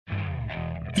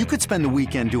You could spend the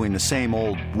weekend doing the same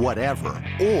old whatever,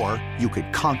 or you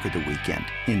could conquer the weekend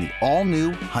in the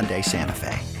all-new Hyundai Santa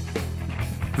Fe.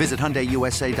 Visit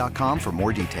HyundaiUSA.com for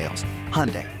more details.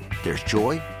 Hyundai, there's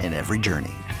joy in every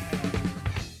journey.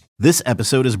 This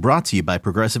episode is brought to you by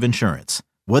Progressive Insurance.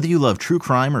 Whether you love true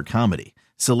crime or comedy,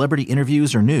 celebrity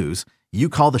interviews or news, you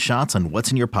call the shots on what's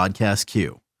in your podcast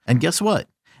queue. And guess what?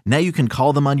 Now you can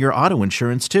call them on your auto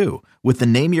insurance too with the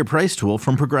Name Your Price tool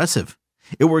from Progressive.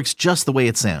 It works just the way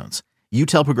it sounds. You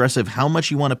tell Progressive how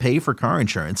much you want to pay for car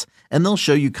insurance, and they'll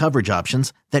show you coverage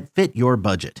options that fit your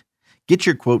budget. Get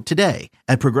your quote today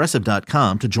at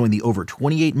Progressive.com to join the over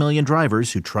 28 million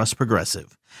drivers who trust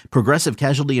Progressive. Progressive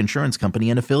Casualty Insurance Company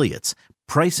and Affiliates.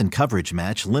 Price and coverage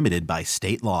match limited by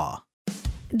state law.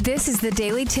 This is the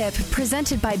Daily Tip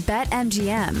presented by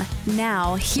BetMGM.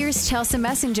 Now, here's Chelsea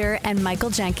Messenger and Michael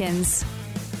Jenkins.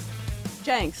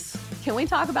 Jenks, can we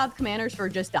talk about the Commanders for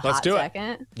just a hot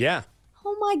second? Yeah.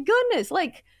 Oh my goodness.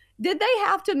 Like, did they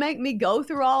have to make me go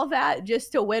through all of that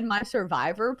just to win my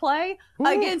Survivor play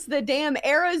against the damn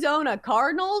Arizona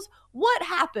Cardinals? What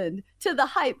happened to the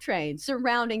hype train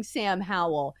surrounding Sam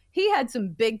Howell? He had some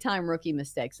big-time rookie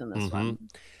mistakes in this one.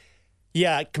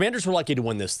 Yeah, Commanders were lucky to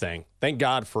win this thing. Thank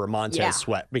God for Montez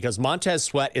Sweat, because Montez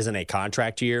Sweat is in a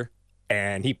contract year,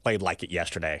 and he played like it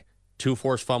yesterday. 2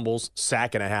 forced fumbles,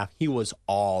 sack and a half. He was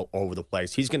all over the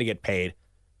place. He's going to get paid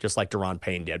just like Daron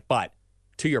Payne did. But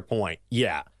to your point,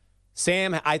 yeah,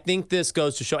 Sam, I think this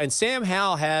goes to show, and Sam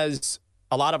Howell has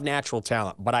a lot of natural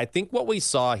talent, but I think what we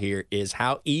saw here is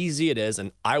how easy it is,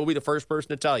 and I will be the first person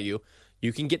to tell you,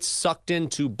 you can get sucked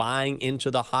into buying into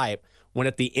the hype when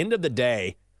at the end of the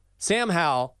day, Sam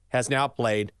Howell has now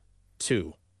played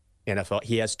 2 NFL.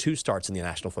 He has 2 starts in the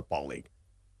National Football League.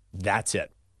 That's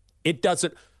it. It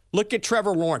doesn't. Look at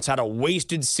Trevor Lawrence, had a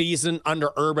wasted season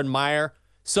under Urban Meyer.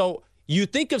 So you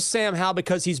think of Sam Howell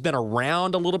because he's been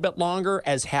around a little bit longer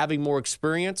as having more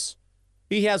experience.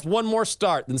 He has 1 more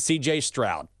start than C.J.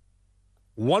 Stroud,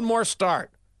 1 more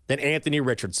start than Anthony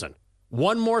Richardson,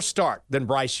 1 more start than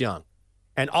Bryce Young.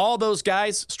 And all those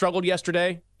guys struggled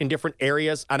yesterday in different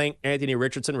areas. I think Anthony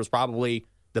Richardson was probably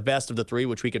the best of the 3,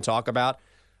 which we can talk about.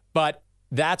 But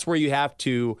that's where you have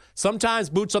to, sometimes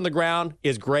boots on the ground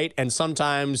is great, and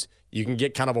sometimes you can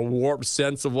get kind of a warped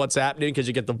sense of what's happening because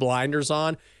you get the blinders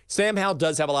on. Sam Howell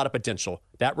does have a lot of potential.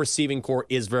 That receiving core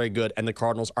is very good, and the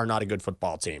Cardinals are not a good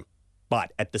football team.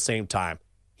 But at the same time,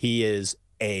 he is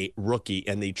a rookie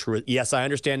in the true, yes, I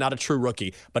understand, not a true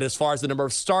rookie, but as far as the number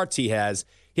of starts he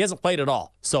hasn't played at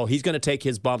all. So he's going to take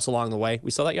his bumps along the way.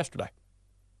 We saw that yesterday.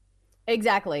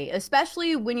 Exactly,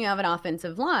 especially when you have an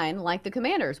offensive line like the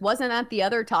Commanders. Wasn't that the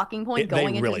other talking point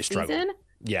going into the season?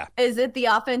 Yeah. Is that the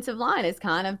offensive line is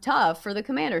kind of tough for the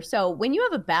Commanders. So when you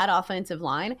have a bad offensive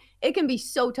line, it can be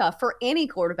so tough for any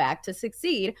quarterback to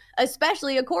succeed,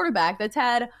 especially a quarterback that's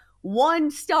had 1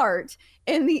 start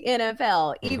in the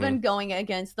NFL, even going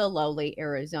against the lowly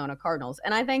Arizona Cardinals.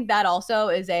 And I think that also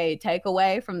is a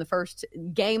takeaway from the first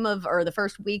game of, or the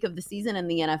first week of the season in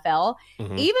the NFL.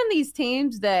 Even these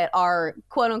teams that are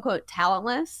quote unquote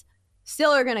talentless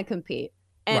still are going to compete.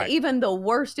 And even the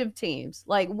worst of teams,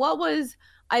 like who was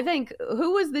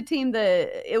the team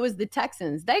it was the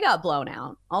Texans. They got blown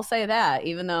out. I'll say that,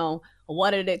 even though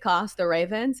what did it cost the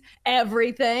Ravens?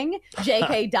 Everything.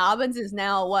 J.K. Dobbins is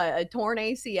now a torn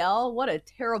ACL. What a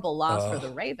terrible loss for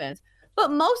the Ravens. But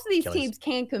most of these teams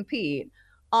can compete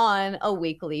on a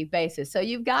weekly basis. So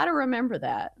you've got to remember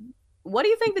that. What do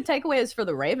you think the takeaway is for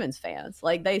the Ravens fans?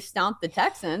 Like, they stomped the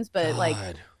Texans, but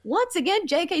once again,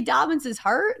 J.K. Dobbins is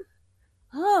hurt.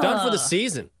 Done for the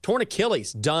season. Torn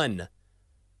Achilles. Done.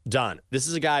 This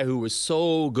is a guy who was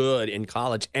so good in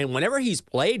college. And whenever he's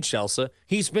played, Chelsea,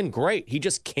 he's been great. He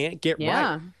just can't get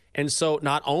right. And so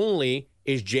not only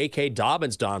is J.K.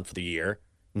 Dobbins done for the year,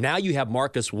 now you have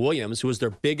Marcus Williams, who was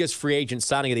their biggest free agent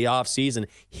signing of the offseason.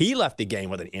 He left the game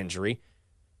with an injury.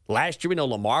 Last year, we know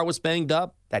Lamar was banged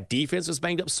up. That defense was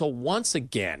banged up. So once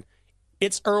again,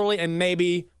 it's early, and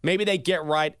maybe they get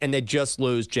right and they just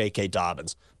lose J.K.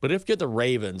 Dobbins. But if you're the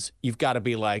Ravens, you've got to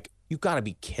be like, you've got to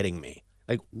be kidding me.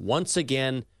 Like, once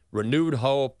again, renewed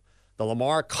hope. The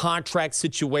Lamar contract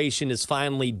situation is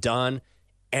finally done.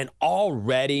 And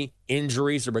already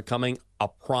injuries are becoming a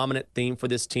prominent theme for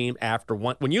this team after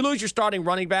one. When you lose your starting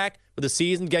running back for the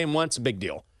season, game 1, it's a big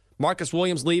deal. Marcus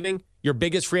Williams leaving, your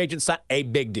biggest free agent, a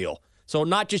big deal. So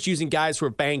not just using guys who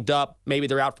are banged up, maybe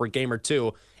they're out for a game or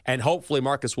 2, and hopefully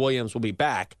Marcus Williams will be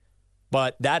back.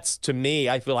 But that's, to me,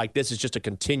 I feel like this is just a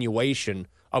continuation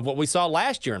of what we saw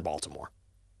last year in Baltimore.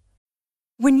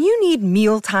 When you need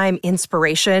mealtime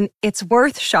inspiration, it's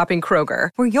worth shopping Kroger,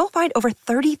 where you'll find over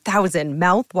 30,000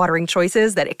 mouth-watering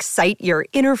choices that excite your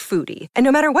inner foodie. And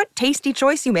no matter what tasty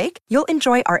choice you make, you'll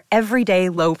enjoy our everyday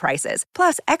low prices,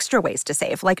 plus extra ways to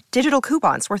save, like digital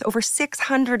coupons worth over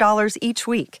 $600 each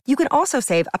week. You can also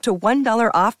save up to $1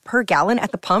 off per gallon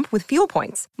at the pump with fuel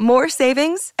points. More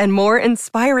savings and more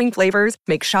inspiring flavors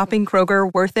make shopping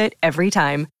Kroger worth it every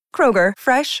time. Kroger,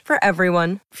 fresh for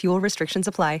everyone. Fuel restrictions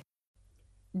apply.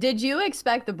 Did you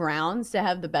expect the Browns to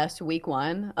have the best week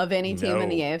one of any team in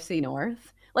the AFC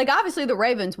North? Like, obviously the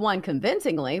Ravens won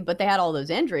convincingly, but they had all those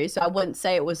injuries, so I wouldn't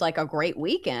say it was like a great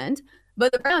weekend.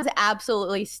 But the Browns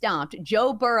absolutely stomped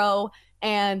Joe Burrow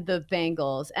and the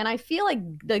Bengals. And I feel like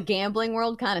the gambling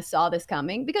world kind of saw this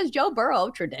coming because Joe Burrow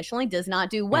traditionally does not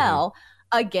do well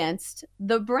against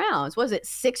the Browns. Was it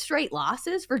 6 straight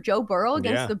losses for Joe Burrow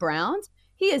against the Browns?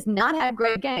 He has not had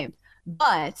great games.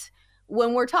 But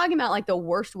when we're talking about like the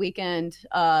worst weekend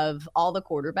of all the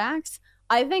quarterbacks,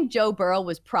 I think Joe Burrow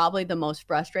was probably the most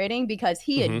frustrating because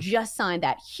he had just signed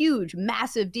that huge,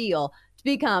 massive deal to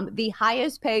become the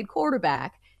highest paid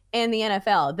quarterback in the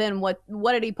NFL. Then what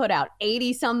did he put out?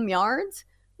 80-some yards?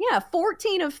 Yeah,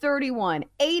 14 of 31,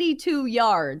 82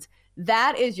 yards.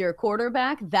 That is your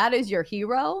quarterback. That is your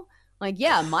hero. Like,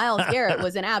 yeah, Myles Garrett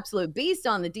was an absolute beast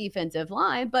on the defensive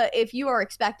line, but if you are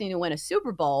expecting to win a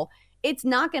Super Bowl, it's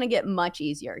not going to get much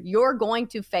easier. You're going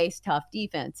to face tough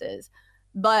defenses.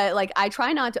 But, like, I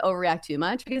try not to overreact too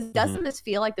much because doesn't this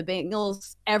feel like the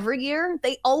Bengals every year?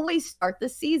 They always start the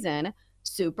season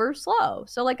super slow.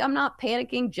 So, like, I'm not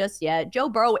panicking just yet. Joe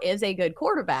Burrow is a good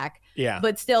quarterback. Yeah.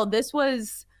 But still, this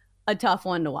was a tough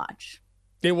one to watch.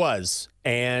 It was.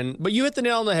 But you hit the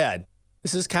nail on the head.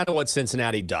 This is kind of what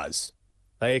Cincinnati does.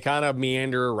 They kind of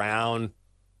meander around.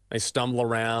 They stumble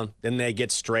around. Then they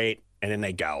get straight, and then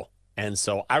they go. And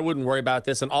so I wouldn't worry about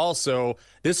this. And also,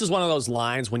 this is one of those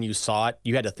lines when you saw it,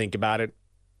 you had to think about it.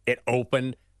 It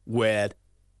opened with,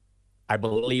 I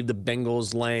believe, the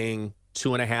Bengals laying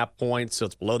 2.5 points. So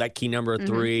it's below that key number of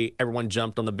 3. Everyone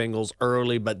jumped on the Bengals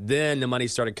early, but then the money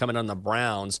started coming on the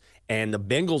Browns, and the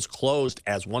Bengals closed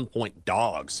as 1-point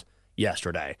dogs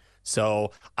yesterday.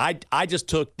 So I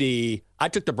took the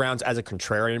Browns as a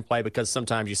contrarian play because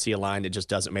sometimes you see a line that just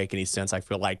doesn't make any sense. I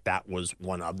feel like that was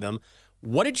one of them.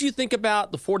 What did you think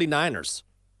about the 49ers?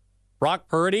 Brock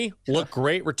Purdy looked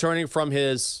great returning from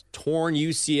his torn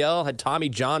UCL, had Tommy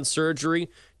John surgery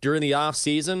during the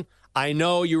offseason. I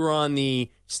know you were on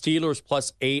the Steelers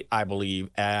 +8, I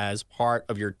believe, as part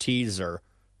of your teaser,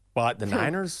 but the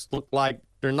Niners look like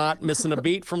they're not missing a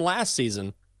beat from last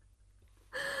season.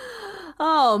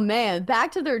 Oh, man,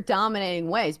 back to their dominating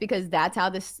ways because that's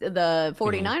how the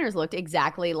 49ers looked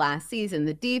exactly last season.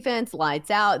 The defense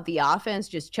lights out. The offense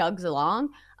just chugs along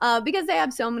because they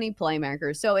have so many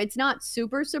playmakers. So it's not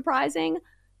super surprising,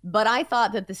 but I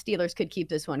thought that the Steelers could keep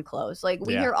this one close. Like,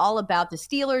 we hear all about the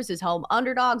Steelers as home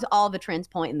underdogs. All the trends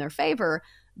point in their favor.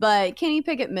 But Kenny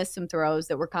Pickett missed some throws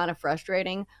that were kind of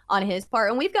frustrating on his part.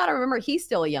 And we've got to remember he's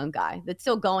still a young guy that's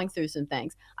still going through some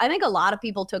things. I think a lot of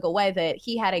people took away that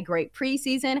he had a great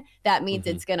preseason. That means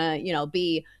it's going to,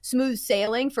 be smooth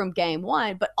sailing from game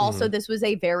one. But also this was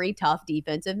a very tough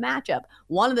defensive matchup.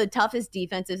 One of the toughest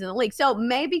defenses in the league. So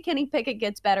maybe Kenny Pickett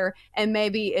gets better and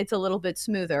maybe it's a little bit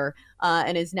smoother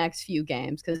in his next few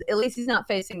games because at least he's not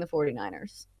facing the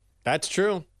 49ers. That's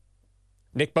true.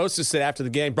 Nick Bosa said after the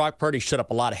game, Brock Purdy shut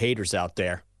up a lot of haters out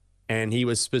there. And he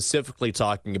was specifically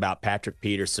talking about Patrick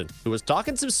Peterson, who was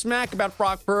talking some smack about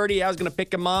Brock Purdy. I was going to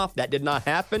pick him off. That did not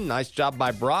happen. Nice job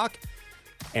by Brock.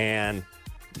 And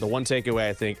the one takeaway,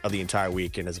 I think, of the entire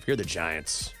weekend is if you're the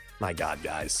Giants, my God,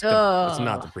 guys, it's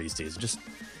not the preseason. Just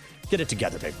get it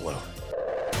together, Big Blue.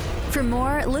 For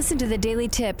more, listen to the Daily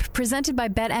Tip presented by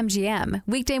BetMGM.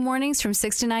 Weekday mornings from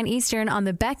 6 to 9 Eastern on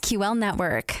the BetQL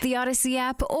network, the Odyssey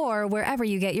app, or wherever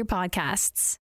you get your podcasts.